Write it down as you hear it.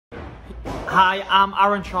Hi, I'm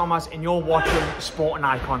Aaron Chalmers and you're watching Sporting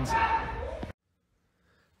Icons.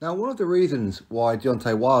 Now, one of the reasons why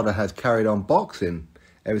Deontay Wilder has carried on boxing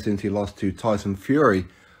ever since he lost to Tyson Fury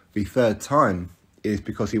the third time is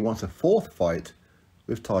because he wants a fourth fight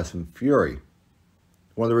with Tyson Fury.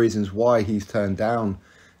 One of the reasons why he's turned down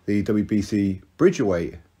the WBC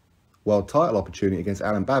Bridgerweight world title opportunity against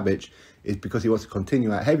Alan Babbage is because he wants to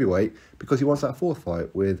continue at heavyweight, because he wants that fourth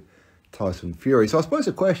fight with Tyson Fury. So I suppose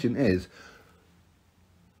the question is,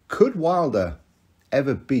 could Wilder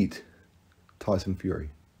ever beat Tyson Fury?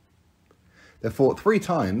 They've fought 3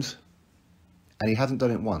 times and he hasn't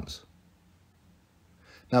done it once.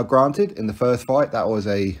 Now granted, in the first fight, that was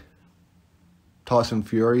a Tyson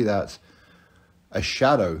Fury that's a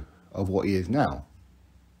shadow of what he is now.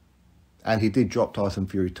 And he did drop Tyson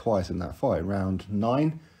Fury twice in that fight, round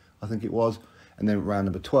 9, I think it was, and then round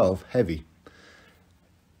number 12, heavy.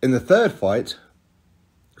 In the third fight,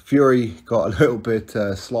 Fury got a little bit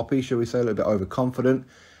sloppy, shall we say, a little bit overconfident,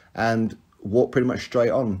 and walked pretty much straight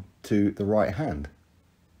on to the right hand.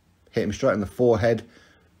 Hit him straight in the forehead.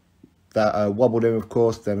 That wobbled him, of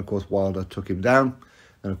course. Then, of course, Wilder took him down.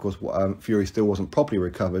 And, of course, Fury still wasn't properly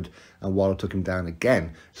recovered, and Wilder took him down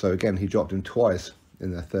again. So, again, he dropped him twice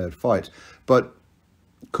in the third fight. But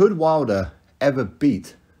could Wilder ever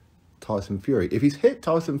beat Tyson Fury? If he's hit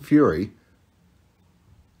Tyson Fury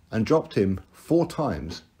and dropped him 4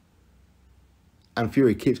 times, and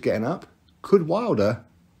Fury keeps getting up, could Wilder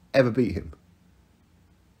ever beat him?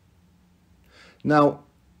 Now,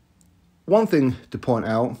 one thing to point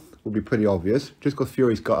out would be pretty obvious. Just because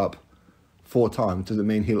Fury's got up 4 times doesn't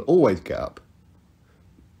mean he'll always get up.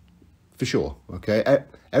 For sure, okay?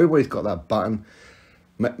 Everybody's got that button.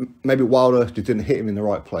 Maybe Wilder just didn't hit him in the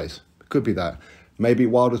right place. It could be that. Maybe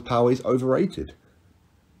Wilder's power is overrated.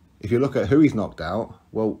 If you look at who he's knocked out,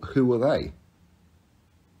 well, who were they?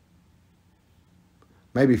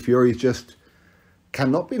 Maybe Fury just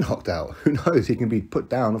cannot be knocked out. Who knows? He can be put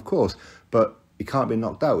down, of course, but he can't be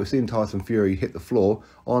knocked out. We've seen Tyson Fury hit the floor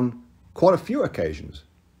on quite a few occasions.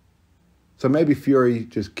 So maybe Fury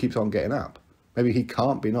just keeps on getting up. Maybe he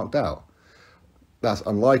can't be knocked out. That's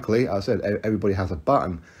unlikely. As I said, everybody has a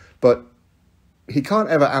button. But he can't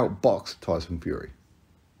ever outbox Tyson Fury.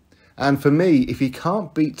 And for me, if he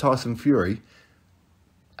can't beat Tyson Fury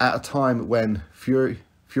at a time when Fury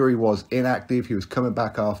was inactive, he was coming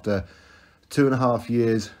back after 2.5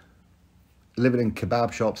 years living in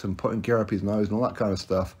kebab shops and putting gear up his nose and all that kind of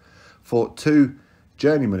stuff, fought 2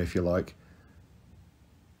 journeymen, if you like,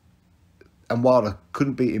 and Wilder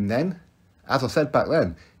couldn't beat him then. As I said back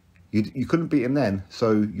then, you couldn't beat him then,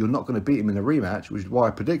 so you're not going to beat him in a rematch, which is why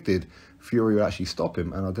I predicted Fury would actually stop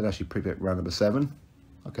him, and I did actually predict round number 7.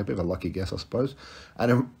 Okay, a bit of a lucky guess, I suppose.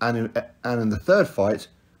 And in the third fight,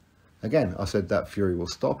 again, I said that Fury will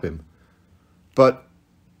stop him. But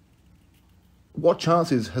what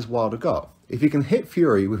chances has Wilder got? If he can hit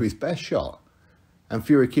Fury with his best shot, and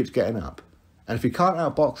Fury keeps getting up, and if he can't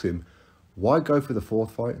outbox him, why go for the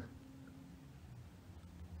fourth fight?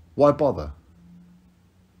 Why bother?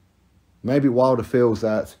 Maybe Wilder feels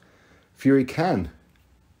that Fury can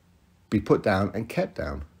be put down and kept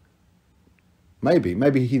down. Maybe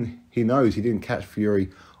he knows he didn't catch Fury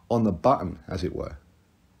on the button, as it were.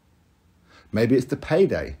 Maybe it's the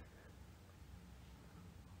payday.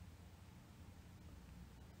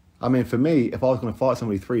 I mean, for me, if I was going to fight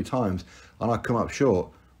somebody 3 times and I come up short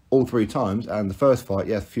all 3 times, and the first fight,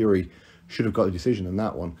 yes, Fury should have got a decision in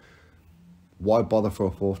that one, why bother for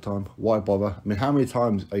a 4th time? Why bother? I mean, how many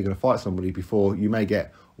times are you going to fight somebody before you may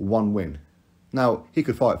get 1 win? Now, he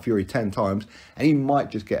could fight Fury 10 times and he might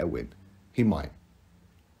just get a win. He might.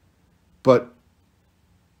 But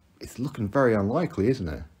it's looking very unlikely, isn't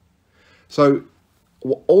it? So,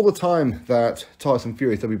 all the time that Tyson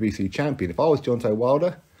Fury is WBC champion, if I was Deontay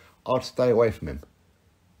Wilder, I'd stay away from him.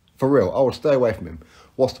 For real, I would stay away from him.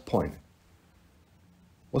 What's the point?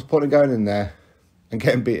 What's the point of going in there and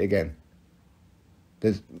getting beat again?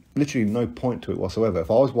 There's literally no point to it whatsoever. If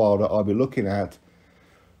I was Wilder, I'd be looking at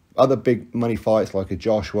other big money fights like a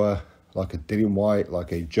Joshua, like a Dillian White,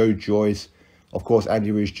 like a Joe Joyce, of course,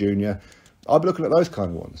 Andy Ruiz Jr. I'd be looking at those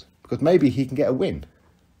kind of ones because maybe he can get a win.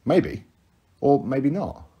 Maybe. Or maybe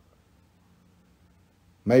not.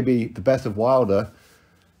 Maybe the best of Wilder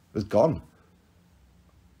was gone.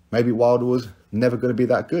 Maybe Wilder was never going to be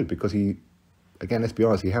that good because he, again, let's be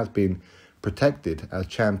honest, he has been protected as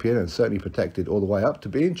champion and certainly protected all the way up to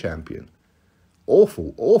being champion.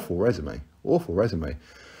 Awful, awful resume. Awful resume.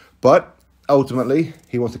 But ultimately,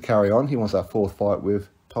 he wants to carry on. He wants that 4th fight with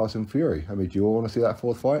Tyson Fury. I mean, do you all want to see that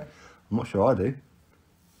 4th fight? I'm not sure I do.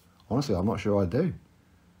 Honestly, I'm not sure I do.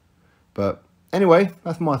 But Anyway,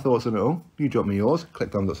 that's my thoughts on it all. You drop me yours.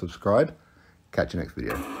 Click thumbs up, subscribe. Catch you next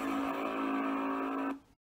video.